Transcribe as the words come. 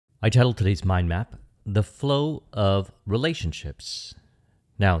I titled today's mind map, The Flow of Relationships.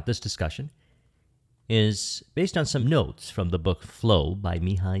 Now, this discussion is based on some notes from the book Flow by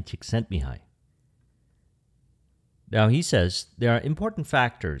Mihaly Csikszentmihalyi. Now, he says there are important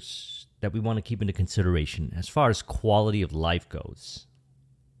factors that we want to keep into consideration as far as quality of life goes,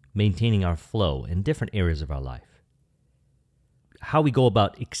 maintaining our flow in different areas of our life. How we go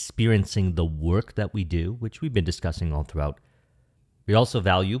about experiencing the work that we do, which we've been discussing all throughout. We also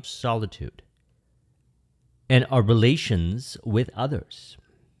value solitude and our relations with others.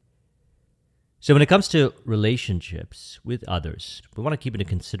 So when it comes to relationships with others, we want to keep into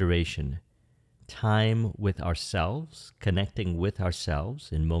consideration time with ourselves, connecting with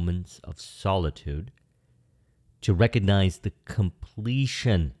ourselves in moments of solitude, to recognize the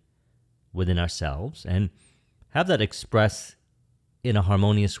completion within ourselves and have that express in a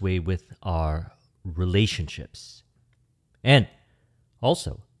harmonious way with our relationships. And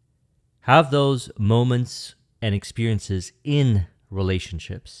also, have those moments and experiences in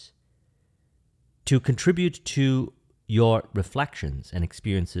relationships to contribute to your reflections and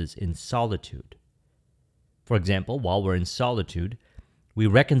experiences in solitude. For example, while we're in solitude, we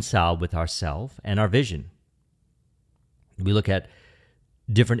reconcile with ourselves and our vision. We look at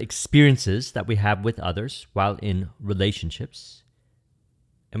different experiences that we have with others while in relationships,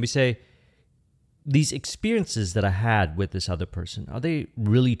 and we say, these experiences that I had with this other person, are they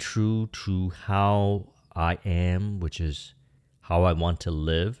really true to how I am, which is how I want to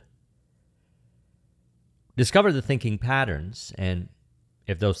live? Discover the thinking patterns, and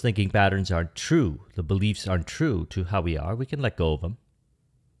if those thinking patterns aren't true, the beliefs aren't true to how we are, we can let go of them.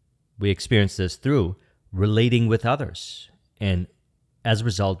 We experience this through relating with others, and as a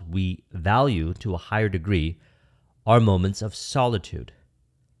result, we value to a higher degree our moments of solitude.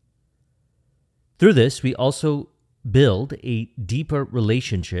 Through this, we also build a deeper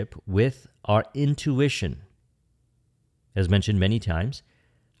relationship with our intuition. As mentioned many times,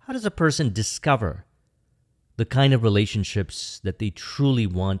 how does a person discover the kind of relationships that they truly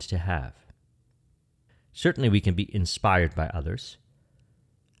want to have? Certainly, we can be inspired by others.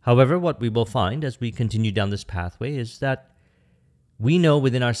 However, what we will find as we continue down this pathway is that we know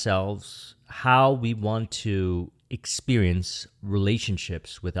within ourselves how we want to experience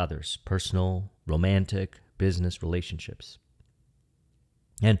relationships with others, personal, romantic, business relationships.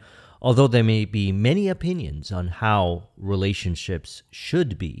 And although there may be many opinions on how relationships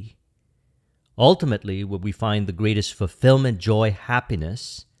should be, ultimately where we find the greatest fulfillment, joy,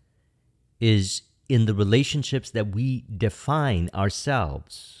 happiness is in the relationships that we define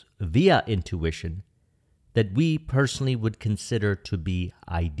ourselves via intuition that we personally would consider to be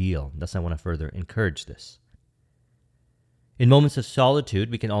ideal. Thus, I want to further encourage this. In moments of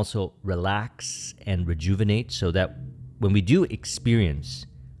solitude, we can also relax and rejuvenate so that when we do experience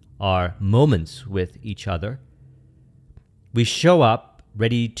our moments with each other, we show up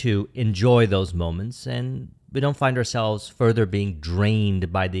ready to enjoy those moments and we don't find ourselves further being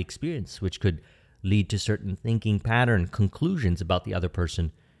drained by the experience, which could lead to certain thinking pattern conclusions about the other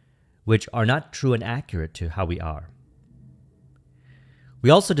person, which are not true and accurate to how we are. We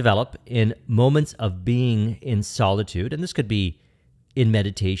also develop in moments of being in solitude, and this could be in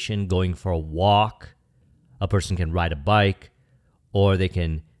meditation, going for a walk. A person can ride a bike, or they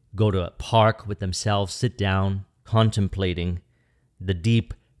can go to a park with themselves, sit down, contemplating the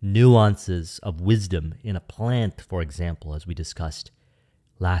deep nuances of wisdom in a plant, for example, as we discussed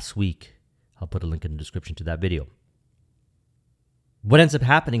last week. I'll put a link in the description to that video. What ends up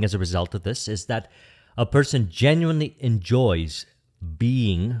happening as a result of this is that a person genuinely enjoys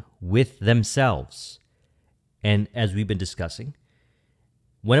being with themselves. And as we've been discussing,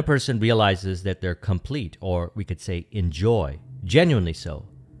 when a person realizes that they're complete, or we could say enjoy, genuinely so,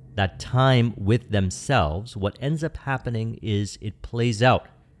 that time with themselves, what ends up happening is it plays out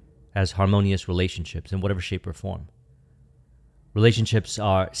as harmonious relationships in whatever shape or form. Relationships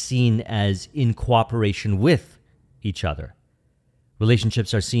are seen as in cooperation with each other.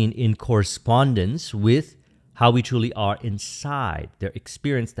 Relationships are seen in correspondence with how we truly are inside. They're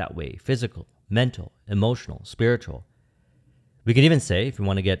experienced that way: physical, mental, emotional, spiritual. We can even say, if we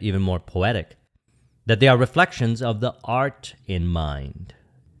want to get even more poetic, that they are reflections of the art in mind.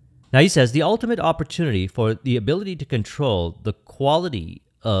 Now he says the ultimate opportunity for the ability to control the quality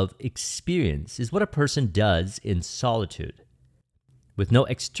of experience is what a person does in solitude, with no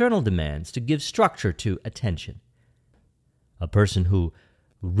external demands to give structure to attention. A person who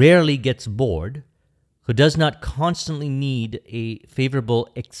rarely gets bored, who does not constantly need a favorable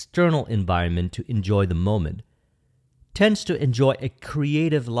external environment to enjoy the moment, tends to enjoy a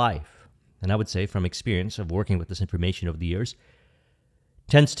creative life. And I would say, from experience of working with this information over the years,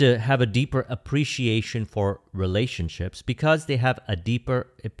 tends to have a deeper appreciation for relationships because they have a deeper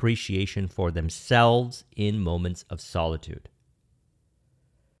appreciation for themselves in moments of solitude.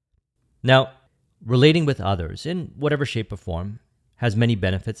 Now, relating with others in whatever shape or form has many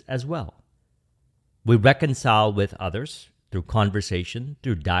benefits as well. We reconcile with others through conversation,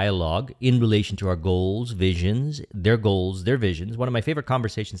 through dialogue, in relation to our goals, their visions. One of my favorite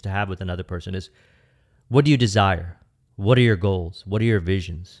conversations to have with another person is, what do you desire? What are your goals? What are your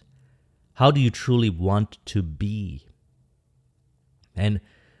visions? How do you truly want to be? And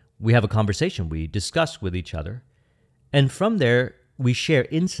we have a conversation, we discuss with each other, and from there, we share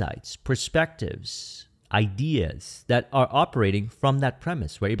insights, perspectives, ideas that are operating from that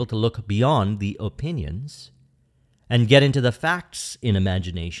premise. We're able to look beyond the opinions and get into the facts in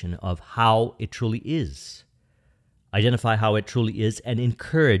imagination of how it truly is. Identify how it truly is and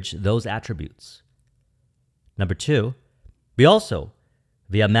encourage those attributes. Number 2, we also,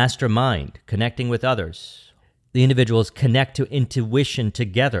 via mastermind, connecting with others, the individuals connect to intuition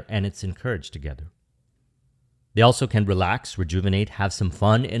together and it's encouraged together. They also can relax, rejuvenate, have some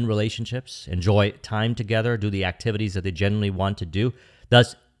fun in relationships, enjoy time together, do the activities that they genuinely want to do,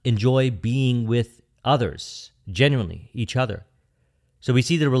 thus enjoy being with others, genuinely, each other. So we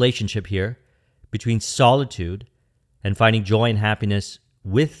see the relationship here between solitude and finding joy and happiness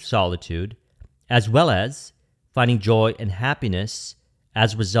with solitude, as well as finding joy and happiness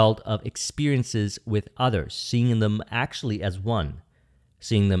as a result of experiences with others, seeing them actually as one,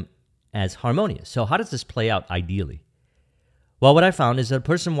 seeing them as harmonious. So how does this play out ideally? Well, what I found is that a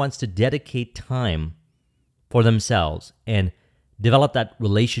person wants to dedicate time for themselves and develop that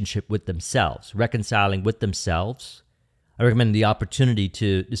relationship with themselves, reconciling with themselves. I recommend the opportunity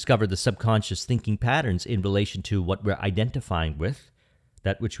to discover the subconscious thinking patterns in relation to what we're identifying with,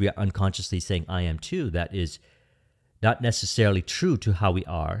 that which we are unconsciously saying, I am too, that is not necessarily true to how we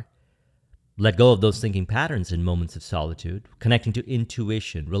are. Let go of those thinking patterns in moments of solitude, connecting to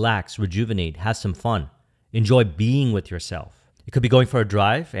intuition, relax, rejuvenate, have some fun, enjoy being with yourself. It could be going for a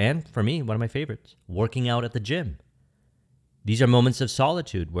drive, and for me, one of my favorites, working out at the gym. These are moments of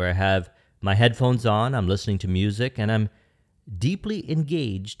solitude where I have my headphones on, I'm listening to music, and I'm deeply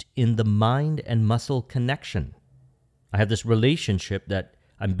engaged in the mind and muscle connection. I have this relationship that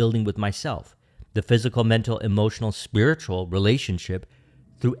I'm building with myself, the physical, mental, emotional, spiritual relationship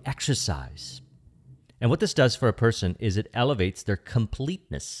through exercise. And what this does for a person is it elevates their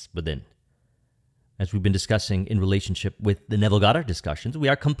completeness within. As we've been discussing in relationship with the Neville Goddard discussions, we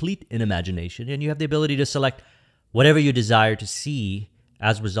are complete in imagination, and you have the ability to select whatever you desire to see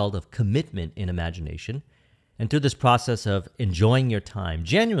as a result of commitment in imagination. And through this process of enjoying your time,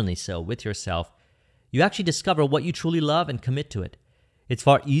 genuinely so, with yourself, you actually discover what you truly love and commit to it. It's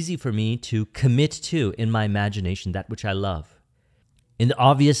far easier for me to commit to, in my imagination, that which I love. In the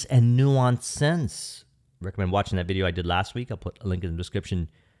obvious and nuanced sense. I recommend watching that video I did last week. I'll put a link in the description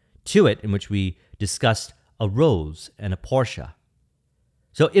to it, in which we discussed a rose and a Porsche.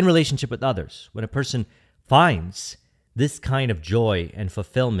 So in relationship with others, when a person finds this kind of joy and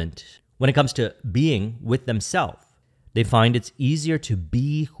fulfillment, when it comes to being with themselves, they find it's easier to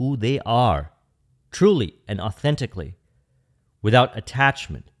be who they are, truly and authentically, without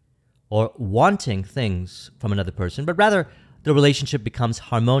attachment or wanting things from another person, but rather the relationship becomes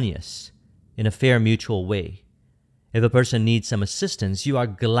harmonious in a fair mutual way. If a person needs some assistance, you are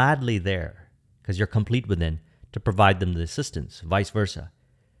gladly there because you're complete within to provide them the assistance, vice versa.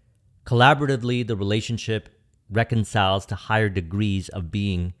 Collaboratively, the relationship reconciles to higher degrees of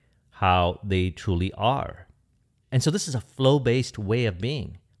being how they truly are. And so this is a flow-based way of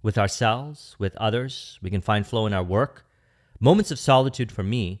being with ourselves, with others. We can find flow in our work. Moments of solitude for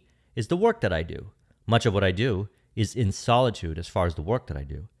me is the work that I do. Much of what I do is in solitude as far as the work that I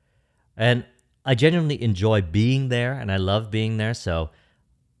do. And I genuinely enjoy being there, and I love being there. So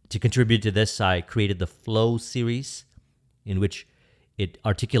to contribute to this, I created the Flow series, in which it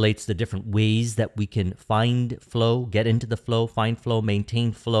articulates the different ways that we can find flow, get into the flow, find flow,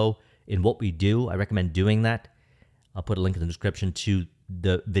 maintain flow in what we do. I recommend doing that. I'll put a link in the description to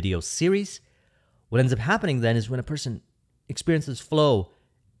the video series. What ends up happening then is when a person experiences flow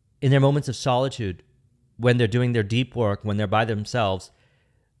in their moments of solitude, when they're doing their deep work, when they're by themselves,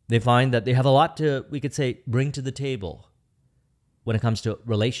 they find that they have a lot to, we could say, bring to the table when it comes to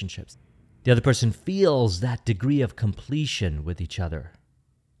relationships. The other person feels that degree of completion with each other.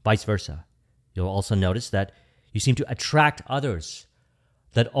 Vice versa. You'll also notice that you seem to attract others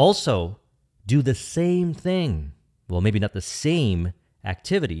that also do the same thing. Well, maybe not the same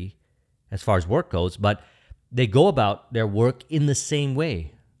activity as far as work goes, but they go about their work in the same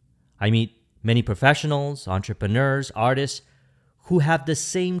way. I meet many professionals, entrepreneurs, artists who have the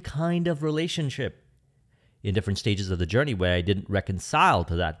same kind of relationship. In different stages of the journey where I didn't reconcile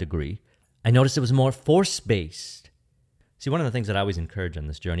to that degree, I noticed it was more force-based. See, one of the things that I always encourage on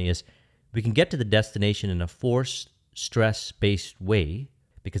this journey is we can get to the destination in a forced, stress-based way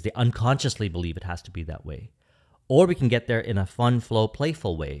because they unconsciously believe it has to be that way. Or we can get there in a fun, flow,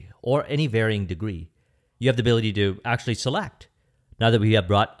 playful way, or any varying degree. You have the ability to actually select. Now that we have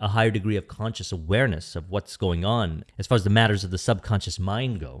brought a higher degree of conscious awareness of what's going on as far as the matters of the subconscious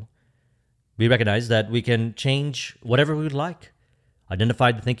mind go, we recognize that we can change whatever we would like.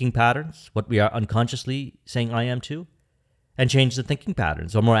 Identify the thinking patterns, what we are unconsciously saying I am to, and change the thinking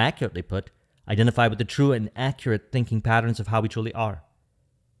patterns, or more accurately put, identify with the true and accurate thinking patterns of how we truly are.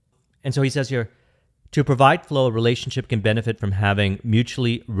 And so he says here, to provide flow, a relationship can benefit from having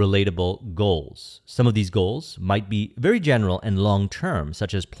mutually relatable goals. Some of these goals might be very general and long-term,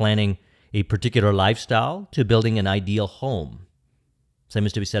 such as planning a particular lifestyle to building an ideal home. Same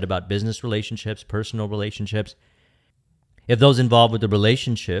is to be said about business relationships, personal relationships. If those involved with the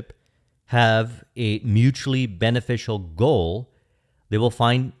relationship have a mutually beneficial goal, they will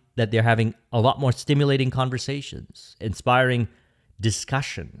find that they're having a lot more stimulating conversations, inspiring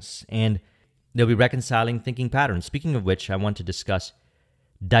discussions, and they'll be reconciling thinking patterns. Speaking of which, I want to discuss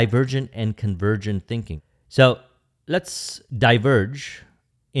divergent and convergent thinking. So let's diverge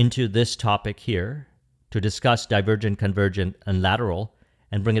into this topic here to discuss divergent, convergent, and lateral,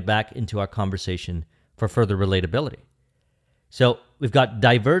 and bring it back into our conversation for further relatability. So we've got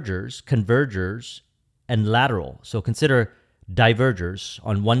divergers, convergers, and lateral. So consider divergers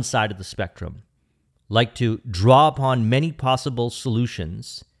on one side of the spectrum like to draw upon many possible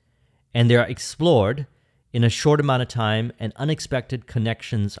solutions, and they are explored in a short amount of time, and unexpected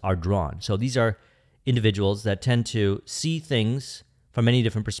connections are drawn. So these are individuals that tend to see things from many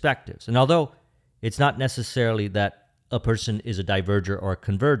different perspectives. And although it's not necessarily that a person is a diverger or a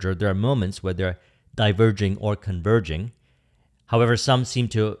converger, there are moments where they're diverging or converging. However, some seem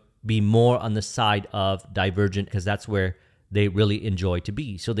to be more on the side of divergent because that's where they really enjoy to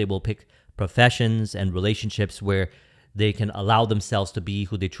be. So they will pick professions and relationships where they can allow themselves to be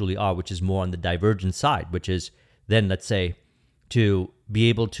who they truly are, which is more on the divergent side, which is then, let's say, to be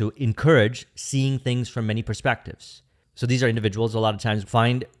able to encourage seeing things from many perspectives. So these are individuals a lot of times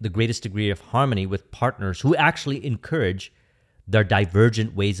find the greatest degree of harmony with partners who actually encourage their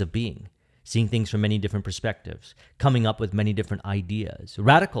divergent ways of being, seeing things from many different perspectives, coming up with many different ideas,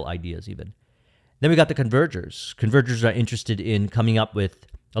 radical ideas even. Then we got the convergers. Convergers are interested in coming up with,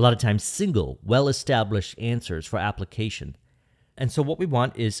 a lot of times, single, well-established answers for application. And so what we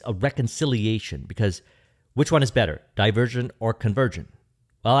want is a reconciliation, because which one is better, divergent or convergent?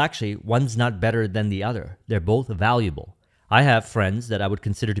 Well, actually, one's not better than the other. They're both valuable. I have friends that I would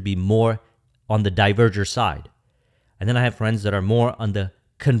consider to be more on the diverger side. And then I have friends that are more on the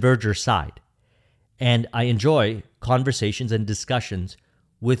converger side. And I enjoy conversations and discussions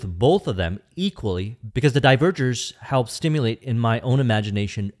with both of them equally, because the divergers help stimulate in my own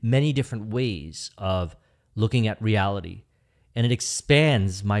imagination many different ways of looking at reality. And it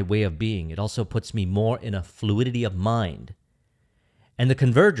expands my way of being. It also puts me more in a fluidity of mind. And the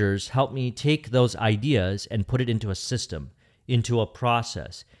convergers help me take those ideas and put it into a system, into a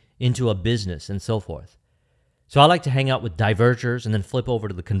process, into a business, and so forth. So I like to hang out with divergers and then flip over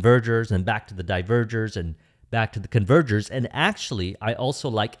to the convergers and back to the divergers and back to the convergers. And actually, I also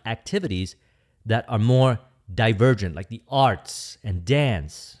like activities that are more divergent, like the arts and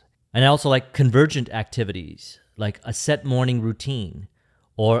dance. And I also like convergent activities, like a set morning routine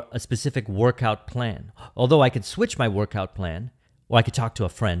or a specific workout plan. Although I could switch my workout plan, or I could talk to a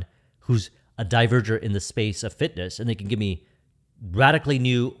friend who's a diverger in the space of fitness, and they can give me radically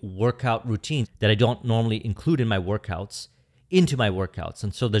new workout routines that I don't normally include in my workouts into my workouts.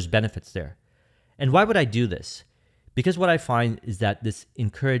 And so there's benefits there. And why would I do this? Because what I find is that this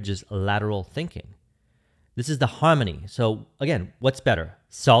encourages lateral thinking. This is the harmony. So again, what's better,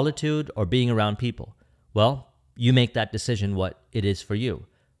 solitude or being around people? Well, you make that decision what it is for you.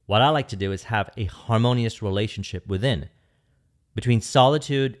 What I like to do is have a harmonious relationship within, between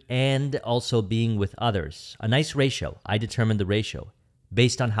solitude and also being with others. A nice ratio. I determine the ratio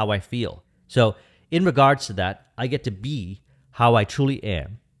based on how I feel. So in regards to that, I get to be how I truly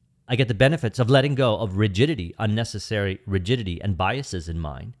am. I get the benefits of letting go of rigidity, unnecessary rigidity and biases in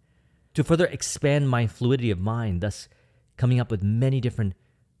mind, to further expand my fluidity of mind, thus coming up with many different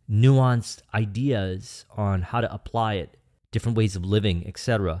nuanced ideas on how to apply it, different ways of living,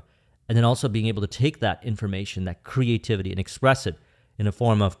 etc. And then also being able to take that information, that creativity, and express it in a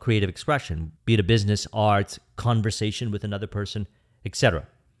form of creative expression, be it a business, arts, conversation with another person, etc.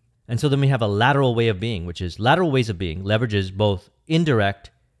 And so then we have a lateral way of being, which is lateral ways of being leverages both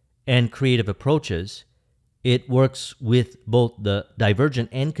indirect and creative approaches. It works with both the divergent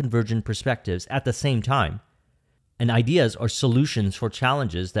and convergent perspectives at the same time. And ideas or solutions for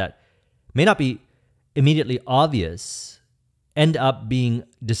challenges that may not be immediately obvious end up being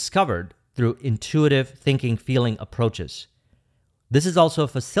discovered through intuitive thinking, feeling approaches. This is also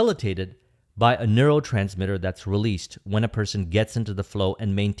facilitated by a neurotransmitter that's released when a person gets into the flow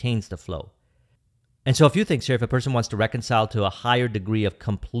and maintains the flow. And so a few things here. If a person wants to reconcile to a higher degree of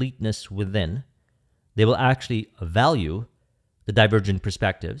completeness within, they will actually value the divergent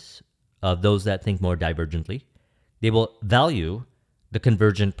perspectives of those that think more divergently. They will value the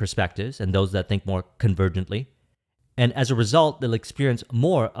convergent perspectives and those that think more convergently. And as a result, they'll experience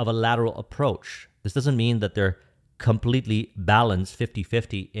more of a lateral approach. This doesn't mean that they're completely balanced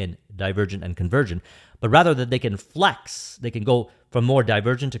 50-50 in divergent and convergent, but rather that they can flex. They can go from more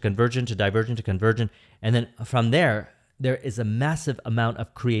divergent to convergent to divergent to convergent. And then from there is a massive amount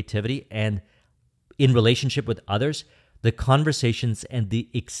of creativity. And in relationship with others, the conversations and the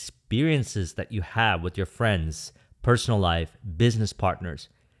experiences that you have with your friends, personal life, business partners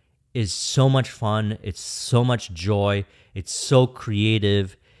is so much fun. It's so much joy. It's so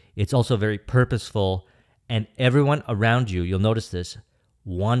creative. It's also very purposeful. And everyone around you, you'll notice this,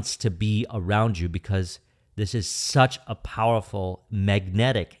 wants to be around you because this is such a powerful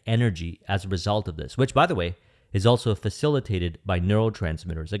magnetic energy as a result of this, which, by the way, is also facilitated by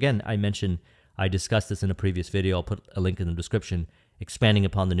neurotransmitters. Again, I discussed this in a previous video. I'll put a link in the description expanding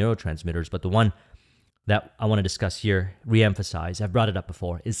upon the neurotransmitters. But the one that I want to discuss here, reemphasize, I've brought it up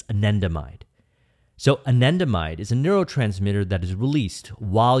before, is anandamide. So anandamide is a neurotransmitter that is released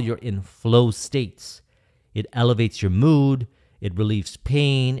while you're in flow states. It elevates your mood, it relieves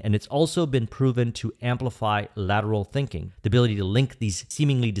pain, and it's also been proven to amplify lateral thinking, the ability to link these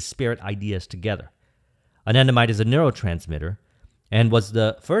seemingly disparate ideas together. Anandamide is a neurotransmitter and was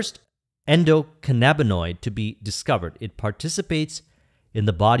the first endocannabinoid to be discovered. It participates in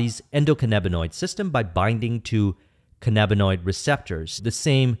the body's endocannabinoid system by binding to cannabinoid receptors, the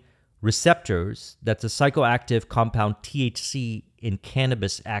same receptors that the psychoactive compound THC in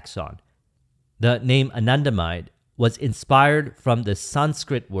cannabis acts on. The name anandamide was inspired from the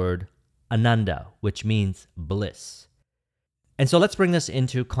Sanskrit word ananda, which means bliss. And so let's bring this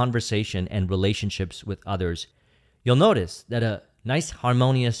into conversation and relationships with others. You'll notice that a nice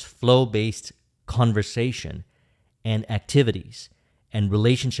harmonious flow-based conversation and activities and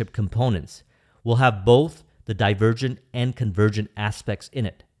relationship components will have both the divergent and convergent aspects in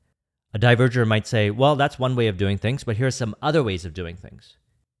it. A diverger might say, well, that's one way of doing things, but here are some other ways of doing things.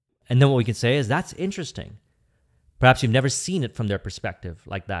 And then what we can say is, that's interesting. Perhaps you've never seen it from their perspective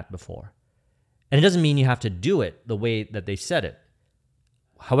like that before. And it doesn't mean you have to do it the way that they said it.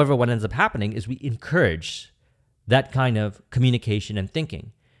 However, what ends up happening is we encourage that kind of communication and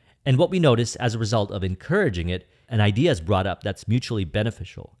thinking. And what we notice as a result of encouraging it, an idea is brought up that's mutually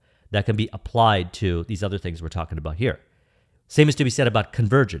beneficial, that can be applied to these other things we're talking about here. Same is to be said about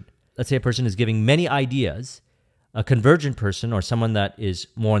convergent. Let's say a person is giving many ideas. A convergent person, or someone that is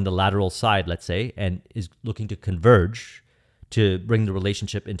more on the lateral side, let's say, and is looking to converge to bring the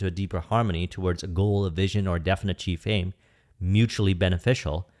relationship into a deeper harmony towards a goal, a vision, or a definite chief aim, mutually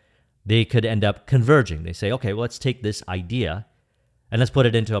beneficial, they could end up converging. They say, okay, well, let's take this idea and let's put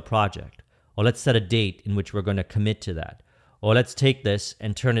it into a project. Or let's set a date in which we're going to commit to that. Or let's take this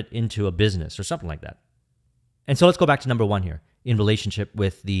and turn it into a business or something like that. And so let's go back to number one here in relationship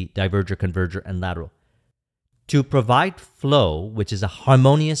with the diverger, converger, and lateral. To provide flow, which is a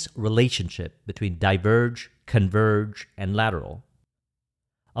harmonious relationship between diverge, converge, and lateral,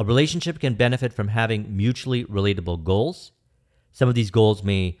 a relationship can benefit from having mutually relatable goals. Some of these goals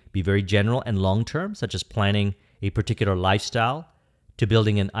may be very general and long-term, such as planning a particular lifestyle to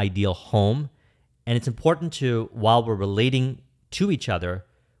building an ideal home. And it's important to, while we're relating to each other,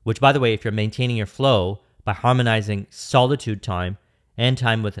 which, by the way, if you're maintaining your flow by harmonizing solitude time and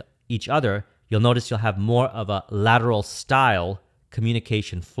time with each other, you'll notice you'll have more of a lateral style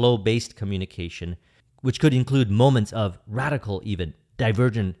communication, flow-based communication, which could include moments of radical, even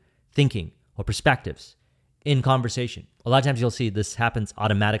divergent thinking or perspectives in conversation. A lot of times you'll see this happens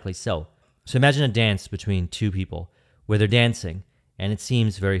automatically so. So imagine a dance between two people where they're dancing and it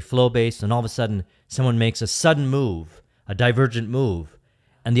seems very flow-based, and all of a sudden someone makes a sudden move, a divergent move,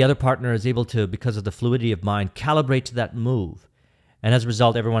 and the other partner is able to, because of the fluidity of mind, calibrate to that move. And as a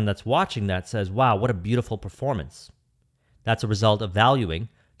result, everyone that's watching that says, wow, what a beautiful performance. That's a result of valuing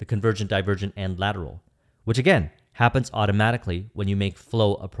the convergent, divergent, and lateral, which again, happens automatically when you make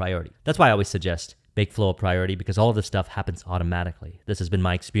flow a priority. That's why I always suggest make flow a priority because all of this stuff happens automatically. This has been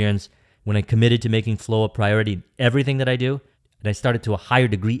my experience when I committed to making flow a priority in everything that I do, and I started to a higher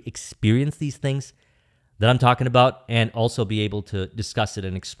degree experience these things that I'm talking about and also be able to discuss it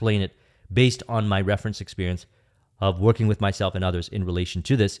and explain it based on my reference experience of working with myself and others in relation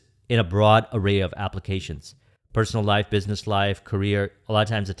to this in a broad array of applications. Personal life, business life, career. A lot of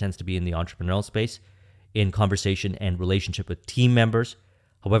times it tends to be in the entrepreneurial space, in conversation and relationship with team members.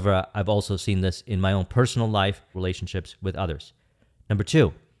 However, I've also seen this in my own personal life, relationships with others. Number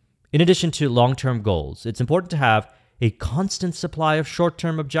 2, in addition to long-term goals, it's important to have a constant supply of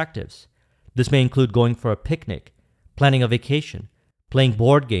short-term objectives. This may include going for a picnic, planning a vacation, playing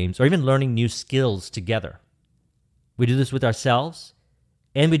board games, or even learning new skills together. We do this with ourselves,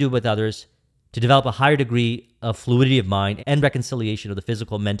 and we do it with others to develop a higher degree of fluidity of mind and reconciliation of the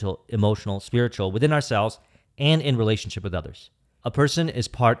physical, mental, emotional, spiritual within ourselves and in relationship with others. A person is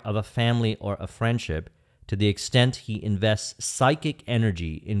part of a family or a friendship to the extent he invests psychic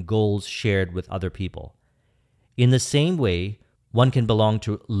energy in goals shared with other people. In the same way, one can belong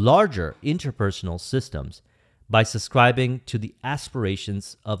to larger interpersonal systems by subscribing to the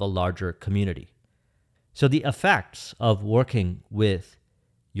aspirations of a larger community. So the effects of working with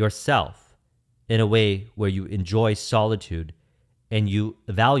yourself in a way where you enjoy solitude and you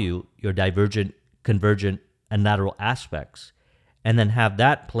value your divergent, convergent, and lateral aspects, and then have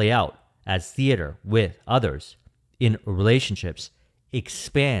that play out as theater with others in relationships,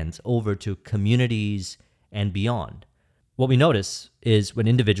 expands over to communities and beyond. What we notice is when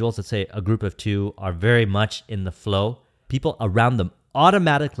individuals, let's say a group of 2, are very much in the flow, people around them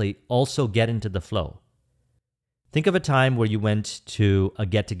automatically also get into the flow. Think of a time where you went to a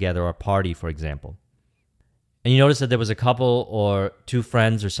get-together or a party, for example, and you notice that there was a couple or 2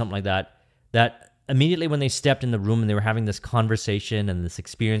 friends or something like that, that immediately when they stepped in the room and they were having this conversation and this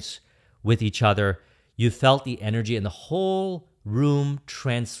experience with each other, you felt the energy and the whole room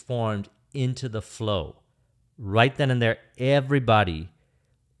transformed into the flow. Right then and there, everybody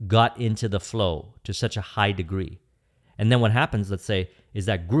got into the flow to such a high degree. And then what happens, let's say, is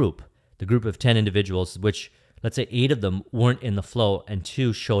that group, the group of 10 individuals, which let's say 8 of them weren't in the flow and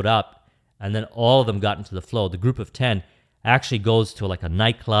 2 showed up, and then all of them got into the flow. The group of 10 actually goes to like a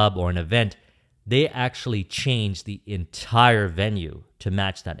nightclub or an event. They actually change the entire venue to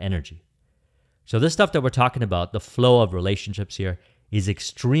match that energy. So this stuff that we're talking about, the flow of relationships here, is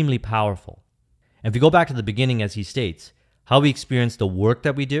extremely powerful. And if you go back to the beginning, as he states, how we experience the work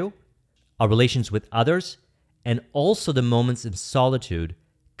that we do, our relations with others, and also the moments in solitude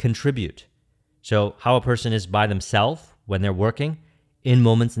contribute. So how a person is by themselves when they're working, in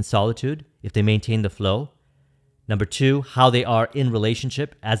moments in solitude, if they maintain the flow. Number 2, how they are in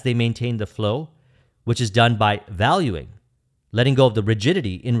relationship as they maintain the flow, which is done by valuing, letting go of the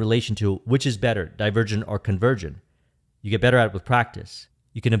rigidity in relation to which is better, divergent or convergent. You get better at it with practice.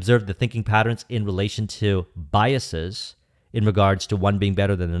 You can observe the thinking patterns in relation to biases in regards to one being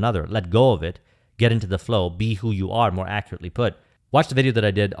better than another. Let go of it, get into the flow, be who you are, more accurately put. Watch the video that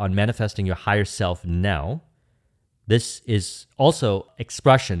I did on manifesting your higher self now. This is also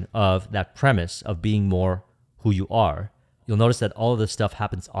expression of that premise of being more who you are. You'll notice that all of this stuff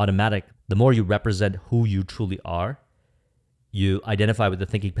happens automatic. The more you represent who you truly are, you identify with the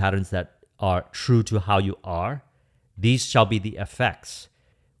thinking patterns that are true to how you are, these shall be the effects.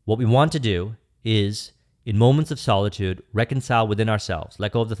 What we want to do is, in moments of solitude, reconcile within ourselves,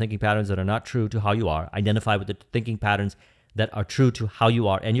 let go of the thinking patterns that are not true to how you are, identify with the thinking patterns that are true to how you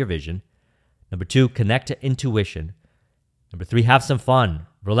are and your vision. Number 2, connect to intuition. Number 3, have some fun,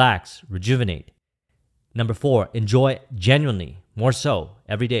 relax, rejuvenate. Number 4, enjoy genuinely, more so,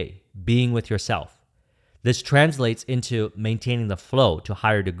 every day, being with yourself. This translates into maintaining the flow to a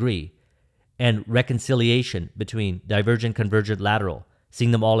higher degree and reconciliation between divergent, convergent, lateral,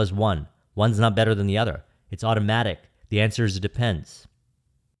 seeing them all as one. One's not better than the other. It's automatic. The answer is it depends.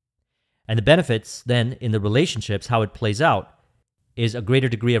 And the benefits then in the relationships, how it plays out, is a greater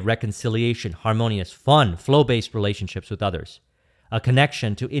degree of reconciliation, harmonious, fun, flow-based relationships with others, a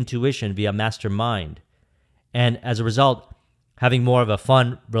connection to intuition via mastermind, and as a result, having more of a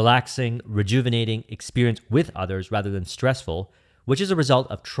fun, relaxing, rejuvenating experience with others rather than stressful, which is a result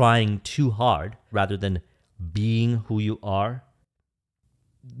of trying too hard rather than being who you are.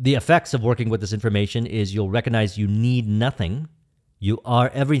 The effects of working with this information is you'll recognize you need nothing. You are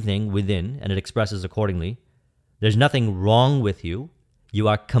everything within, and it expresses accordingly. There's nothing wrong with you. You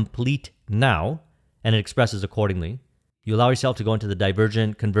are complete now, and it expresses accordingly. You allow yourself to go into the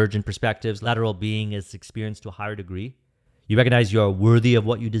divergent, convergent perspectives. Lateral being is experienced to a higher degree. You recognize you are worthy of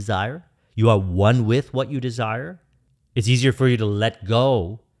what you desire. You are one with what you desire. It's easier for you to let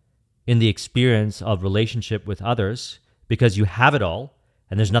go in the experience of relationship with others because you have it all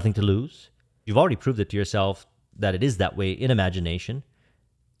and there's nothing to lose. You've already proved it to yourself that it is that way in imagination.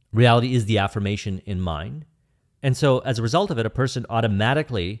 Reality is the affirmation in mind. And so as a result of it, a person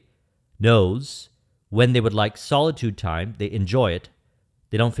automatically knows when they would like solitude time, they enjoy it.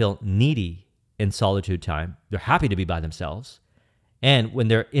 They don't feel needy in solitude time. They're happy to be by themselves. And when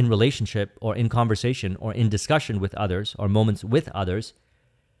they're in relationship or in conversation or in discussion with others or moments with others,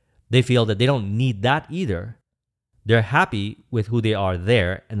 they feel that they don't need that either. They're happy with who they are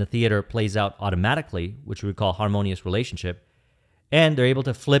there, and the theater plays out automatically, which we call harmonious relationship, and they're able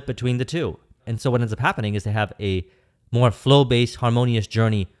to flip between the two. And so what ends up happening is they have a more flow-based, harmonious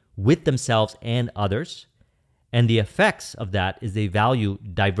journey with themselves and others. And the effects of that is they value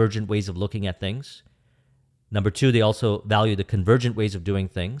divergent ways of looking at things. Number two, they also value the convergent ways of doing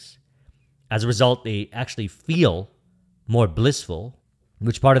things. As a result, they actually feel more blissful,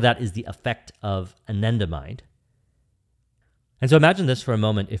 which part of that is the effect of Ananda mind. And so imagine this for a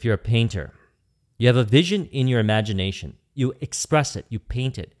moment. If you're a painter, you have a vision in your imagination, you express it, you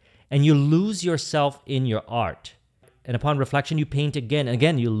paint it, and you lose yourself in your art. And upon reflection, you paint again. And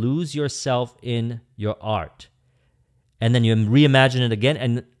again, you lose yourself in your art. And then you reimagine it again,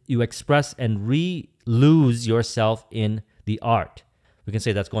 and you express and lose yourself in the art. We can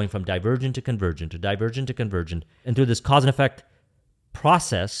say that's going from divergent to convergent, to divergent to convergent. And through this cause and effect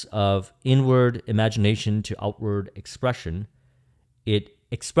process of inward imagination to outward expression, it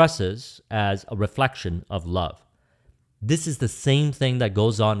expresses as a reflection of love. This is the same thing that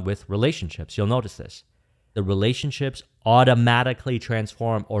goes on with relationships. You'll notice this. The relationships automatically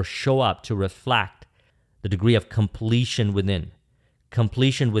transform or show up to reflect the degree of completion within.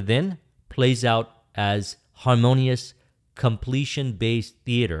 Completion within plays out as harmonious, completion-based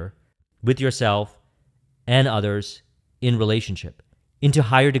theater with yourself and others in relationship, into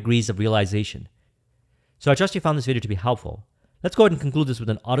higher degrees of realization. So I trust you found this video to be helpful. Let's go ahead and conclude this with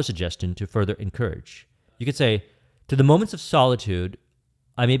an auto-suggestion to further encourage. You could say, to the moments of solitude,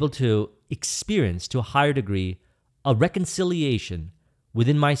 I'm able to experience to a higher degree a reconciliation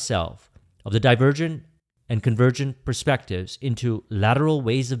within myself of the divergent and convergent perspectives into lateral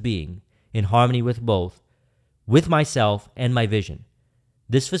ways of being in harmony with both, with myself and my vision.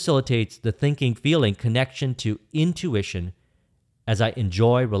 This facilitates the thinking, feeling connection to intuition as I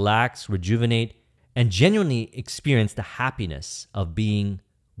enjoy, relax, rejuvenate, and genuinely experience the happiness of being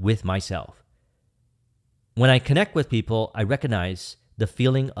with myself. When I connect with people, I recognize the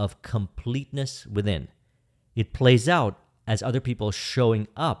feeling of completeness within. It plays out as other people showing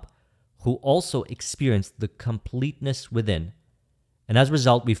up who also experience the completeness within. And as a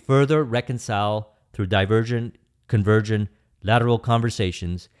result, we further reconcile through divergent, convergent, lateral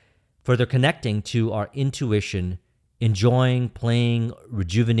conversations, further connecting to our intuition, enjoying, playing,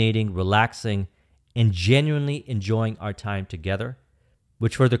 rejuvenating, relaxing, and genuinely enjoying our time together,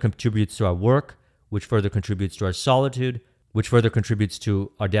 which further contributes to our work, which further contributes to our solitude, which further contributes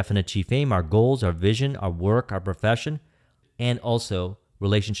to our definite chief aim, our goals, our vision, our work, our profession, and also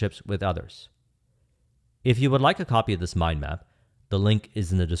relationships with others. If you would like a copy of this mind map, the link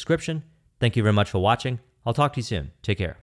is in the description. Thank you very much for watching. I'll talk to you soon. Take care.